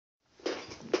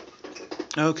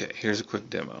Okay, here's a quick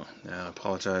demo. Now, I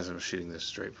apologize, I'm shooting this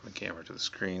straight from the camera to the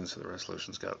screen, so the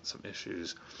resolution's got some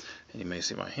issues, and you may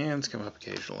see my hands come up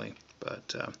occasionally.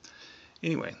 But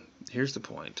anyway, here's the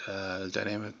point.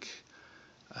 Dynamic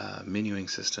menuing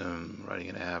system, writing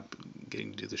an app,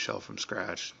 getting to do the shell from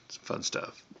scratch, some fun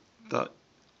stuff. Thought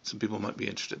some people might be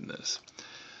interested in this.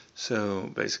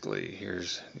 So basically,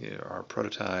 here's our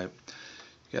prototype.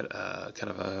 You got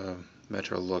kind of a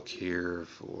Metro look here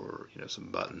for some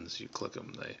buttons. You click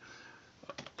them, they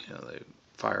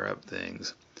fire up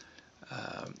things.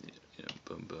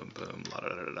 Boom, boom, boom, la da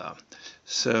da da da.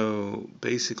 So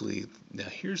basically, now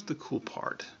here's the cool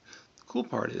part. The cool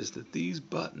part is that these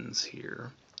buttons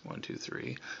here, 1, 2,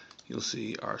 3, you'll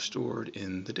see are stored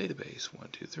in the database 1,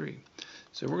 2, 3.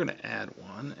 So we're going to add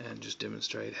one and just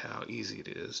demonstrate how easy it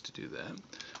is to do that.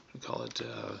 We call it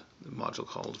the module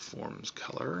called forms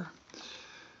color,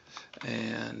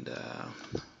 and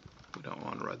we don't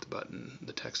want to write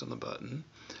the text on the button.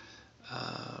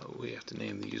 We have to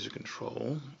name the user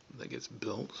control that gets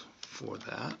built for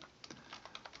that.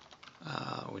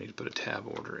 We need to put a tab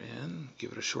order in,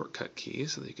 give it a shortcut key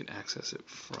so that you can access it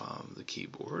from the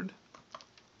keyboard.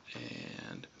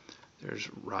 And there's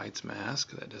writes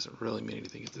mask. That doesn't really mean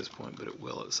anything at this point, but it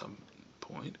will at some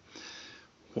point.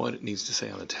 What it needs to say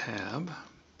on the tab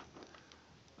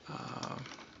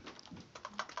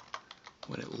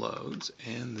when it loads,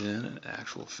 and then an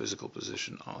actual physical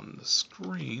position on the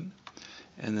screen.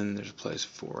 And then there's a place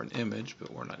for an image,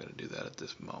 but we're not going to do that at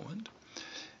this moment.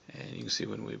 And you can see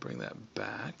when we bring that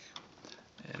back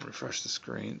and refresh the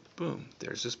screen, boom,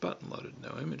 there's this button loaded,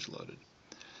 no image loaded.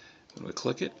 When we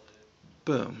click it,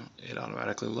 boom, it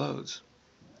automatically loads.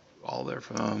 All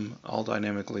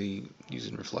dynamically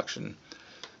using reflection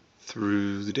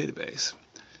through the database.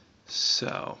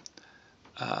 So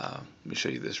let me show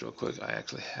you this real quick. I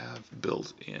actually have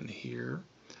built in here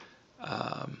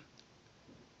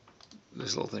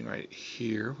this little thing right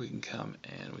here. We can come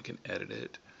and we can edit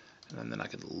it, and then I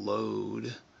can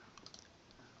load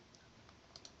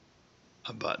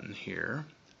a button here,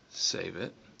 save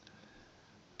it,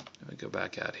 and we go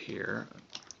back out here,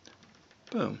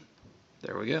 boom,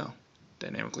 there we go,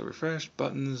 dynamically refreshed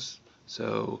buttons.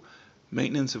 So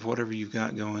maintenance of whatever you've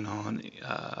got going on,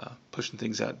 pushing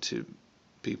things out to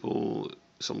people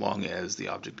so long as the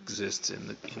object exists in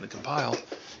the compile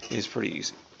is pretty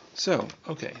easy. So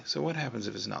okay, so what happens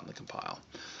if it's not in the compile?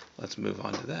 Let's move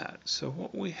on to that. So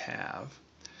what we have,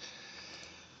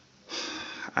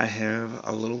 I have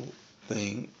a little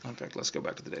thing. In fact, let's go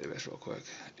back to the database real quick,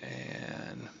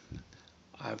 and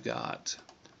I've got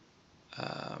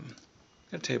a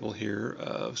table here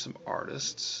of some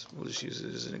artists. We'll just use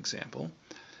it as an example,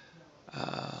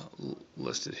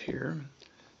 listed here.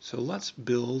 So let's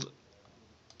build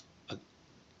a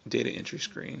data entry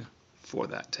screen for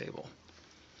that table.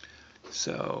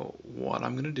 So what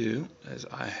I'm going to do is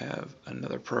I have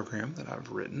another program that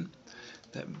I've written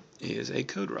that is a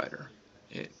code writer.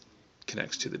 It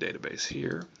connects to the database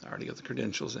here. I already got the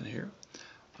credentials in here.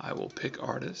 I will pick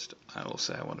artist. I will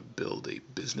say I want to build a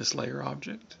business layer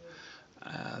object.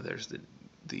 There's the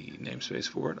namespace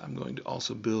for it. I'm going to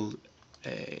also build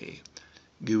a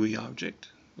GUI object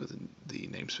with the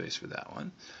namespace for that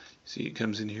one. See, it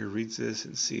comes in here, reads this,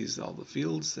 and sees all the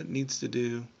fields that it needs to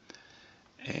do.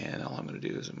 And all I'm going to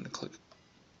do is I'm going to click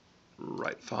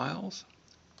Write Files.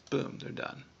 Boom, they're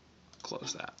done.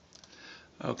 Close that.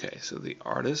 Okay, so the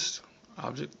artist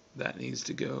object, that needs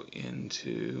to go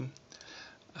into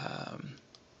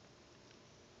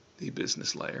the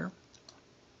business layer.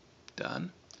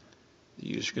 Done. The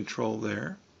user control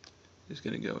there is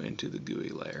going to go into the GUI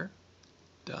layer.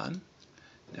 Done.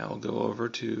 Now we'll go over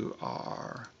to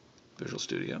our Visual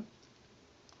Studio.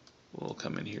 We'll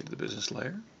come in here to the business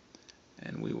layer,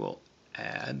 and we will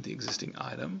add the existing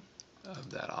item of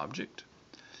that object.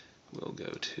 We'll go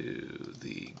to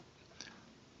the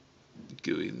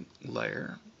GUI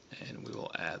layer, and we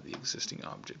will add the existing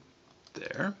object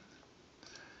there,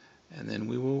 and then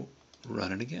we will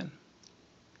run it again.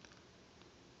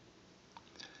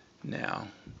 Now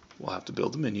we'll have to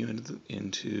build the menu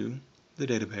into the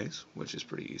database, which is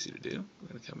pretty easy to do. We're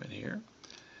going to come in here,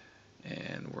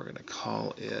 and we're going to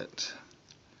call it,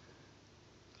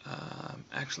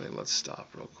 actually let's stop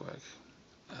real quick.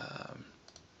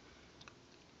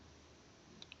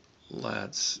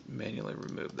 Let's manually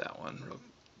remove that one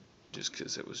just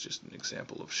because it was just an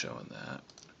example of showing that.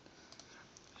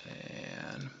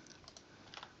 And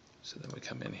so then we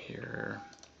come in here.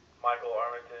 Michael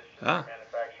Armitage,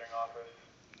 manufacturing office.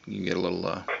 You get a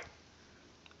little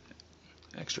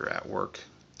extra at work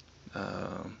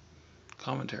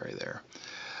commentary there.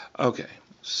 Okay,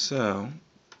 so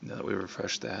now that we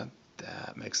refresh that,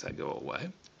 That makes that go away.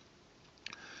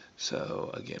 So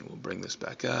again, we'll bring this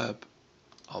back up.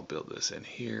 I'll build this in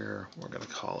here. We're going to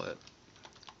call it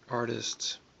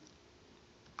artists.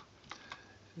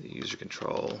 The user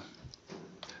control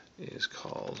is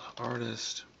called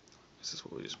artist. This is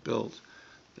what we just built.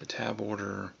 The tab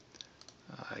order,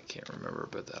 I can't remember,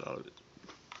 but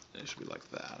it should be like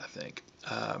that, I think.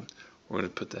 We're going to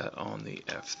put that on the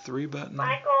F3 button.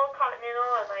 Michael, Continental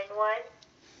on line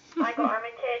 1. Michael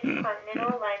Armitage,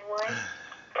 Continental, line 1.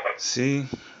 See?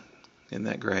 Isn't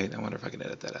that great? I wonder if I can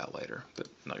edit that out later, but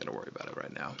I'm not going to worry about it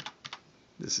right now.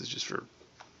 This is just for,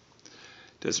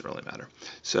 doesn't really matter.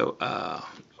 So,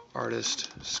 artist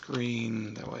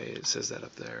screen, that way it says that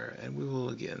up there, and we will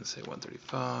again say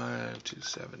 135,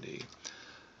 270.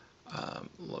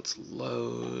 Let's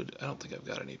load. I don't think I've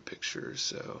got any pictures,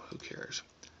 so who cares?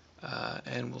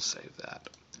 And we'll save that.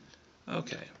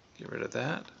 Okay, get rid of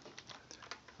that.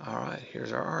 Alright,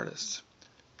 here's our artists.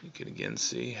 You can again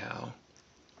see how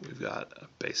we've got a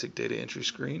basic data entry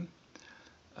screen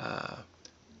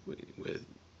with,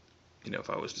 you know, if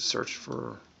I was to search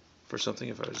for something,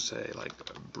 if I was to say like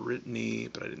Brittany,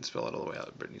 but I didn't spell it all the way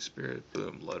out, Brittany Spirit,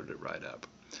 boom, loaded it right up.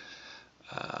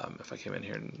 If I came in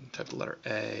here and typed the letter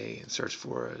A and searched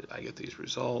for it, I get these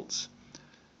results.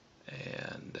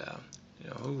 And, you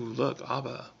know, ooh, look,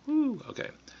 ABBA, woo,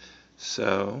 okay.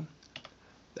 So,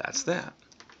 that's that.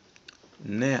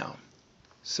 Now,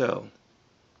 so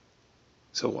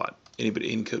what?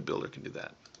 Anybody, any code builder can do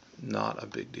that. Not a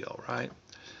big deal, right?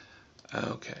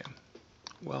 Okay.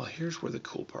 Well, here's where the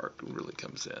cool part really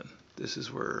comes in. This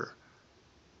is where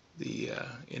the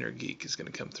inner geek is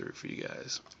going to come through for you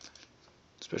guys,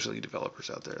 especially developers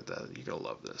out there. That you're going to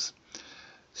love this.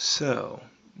 So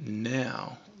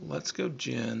now let's go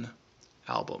gen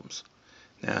albums.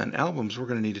 Now in albums, we're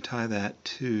going to need to tie that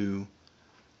to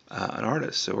an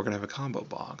artist. So we're going to have a combo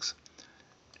box,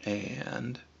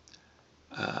 and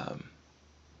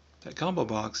that combo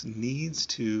box needs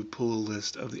to pull a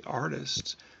list of the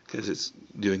artists because it's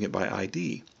doing it by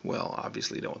ID. Well,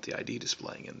 obviously you don't want the ID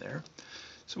displaying in there.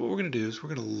 So what we're going to do is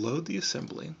we're going to load the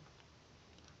assembly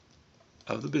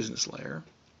of the business layer,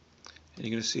 and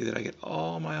you're going to see that I get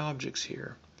all my objects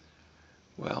here.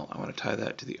 Well, I want to tie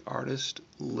that to the artist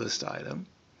list item.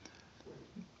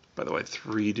 By the way,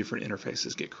 3 different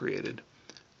interfaces get created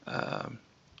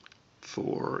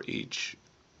for each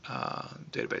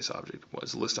database object.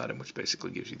 Was a list item, which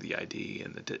basically gives you the ID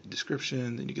and the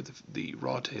description. Then you get the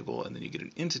raw table, and then you get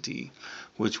an entity,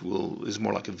 which is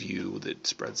more like a view that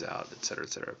spreads out, etc.,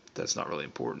 etc. That's not really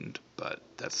important, but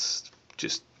that's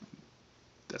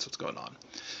what's going on.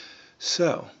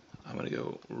 So I'm going to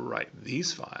go write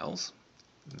these files.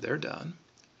 They're done.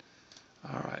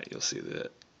 All right, you'll see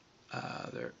that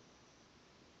there.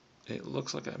 It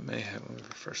looks like I may have. Let me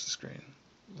refresh the screen.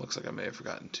 Looks like I may have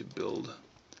forgotten to build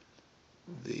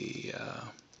the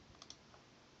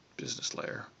business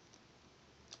layer.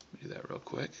 Let me do that real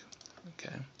quick.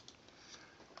 Okay.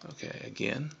 Okay.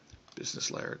 Again, business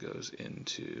layer goes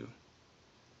into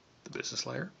the business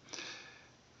layer.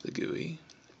 The GUI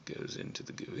goes into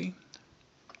the GUI.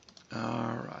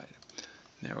 All right.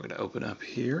 Now we're going to open up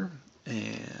here,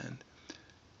 and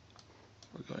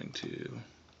we're going to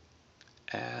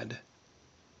add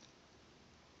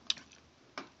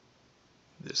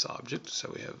this object. So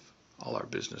we have all our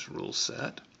business rules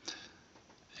set,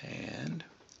 and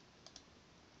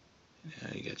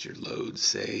you got your load,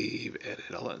 save,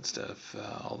 edit, all that stuff,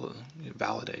 all the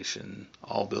validation,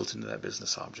 all built into that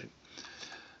business object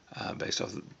based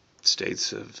off the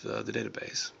states of the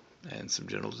database and some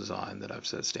general design that I've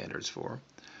set standards for.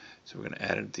 So we're going to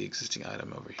add the existing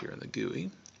item over here in the GUI,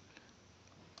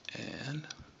 and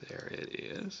there it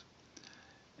is.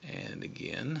 And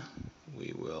again,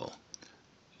 we will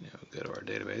go to our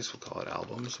database. We'll call it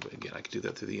albums. But again, I could do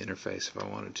that through the interface if I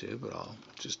wanted to, but I'll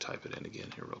just type it in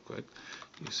again here real quick.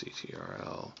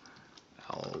 UCTRL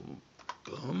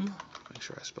album. Make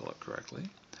sure I spell it correctly.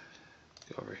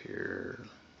 Go over here.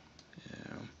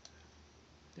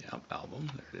 Yeah,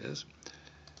 album. There it is.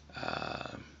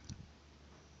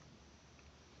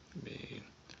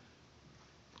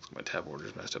 My tab order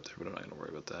is messed up there, but I'm not going to worry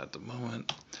about that at the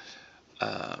moment.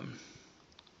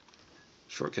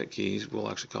 Shortcut keys, we'll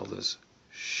actually call this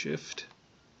Shift-F3.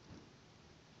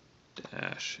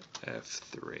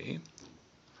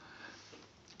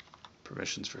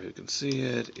 Permissions for who can see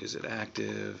it, is it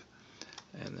active,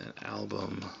 and then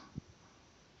album.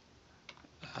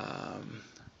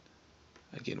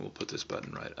 Again, we'll put this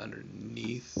button right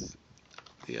underneath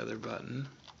the other button,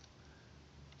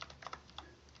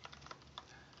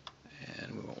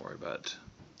 and we won't worry about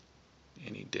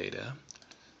any data.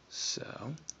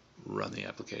 So run the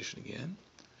application again,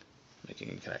 making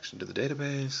a connection to the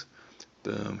database.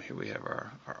 Boom, here we have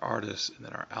our artist and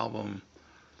then our album.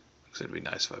 So it'd be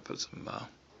nice if I put some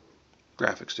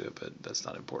graphics to it, but that's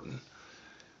not important.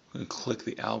 I'm going to click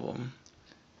the album,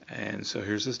 and so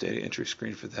here's this data entry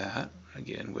screen for that.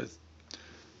 Again, with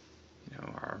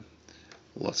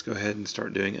let's go ahead and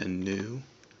start doing a new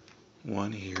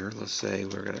one here. Let's say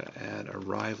we're going to add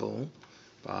Arrival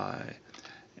by,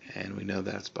 and we know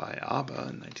that's by ABBA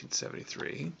in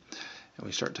 1973. And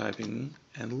we start typing,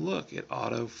 and look, it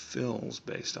auto fills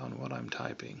based on what I'm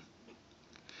typing.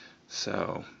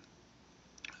 So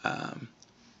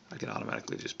I can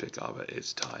automatically just pick ABBA.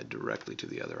 It's tied directly to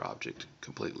the other object,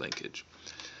 complete linkage.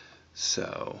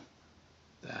 So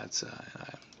that's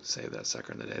I save that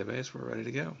sucker in the database. We're ready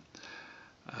to go.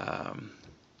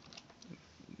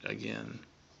 Again,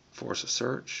 force a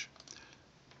search.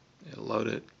 It'll load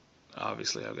it.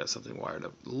 Obviously, I've got something wired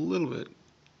up a little bit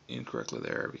incorrectly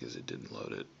there because it didn't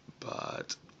load it,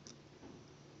 but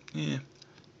a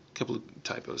couple of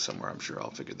typos somewhere. I'm sure I'll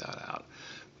figure that out.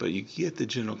 But you get the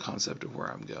general concept of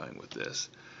where I'm going with this.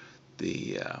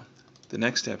 The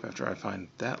next step after I find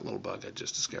that little bug I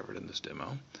just discovered in this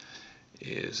demo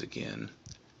is, again,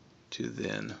 to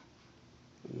then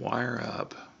wire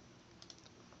up.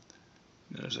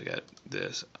 Notice I've got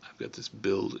this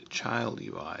build child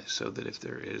UI, so that if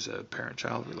there is a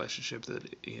parent-child relationship, that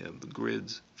the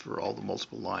grids for all the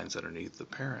multiple lines underneath the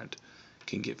parent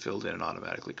can get filled in and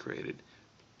automatically created.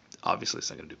 Obviously, it's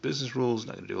not going to do business rules,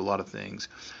 not going to do a lot of things,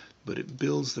 but it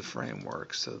builds the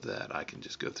framework so that I can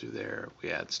just go through there,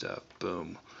 we add stuff,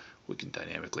 boom, we can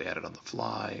dynamically add it on the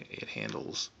fly. It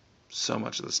handles so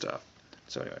much of the stuff.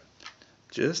 So anyway,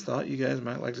 just thought you guys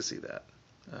might like to see that.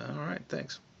 All right,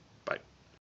 thanks.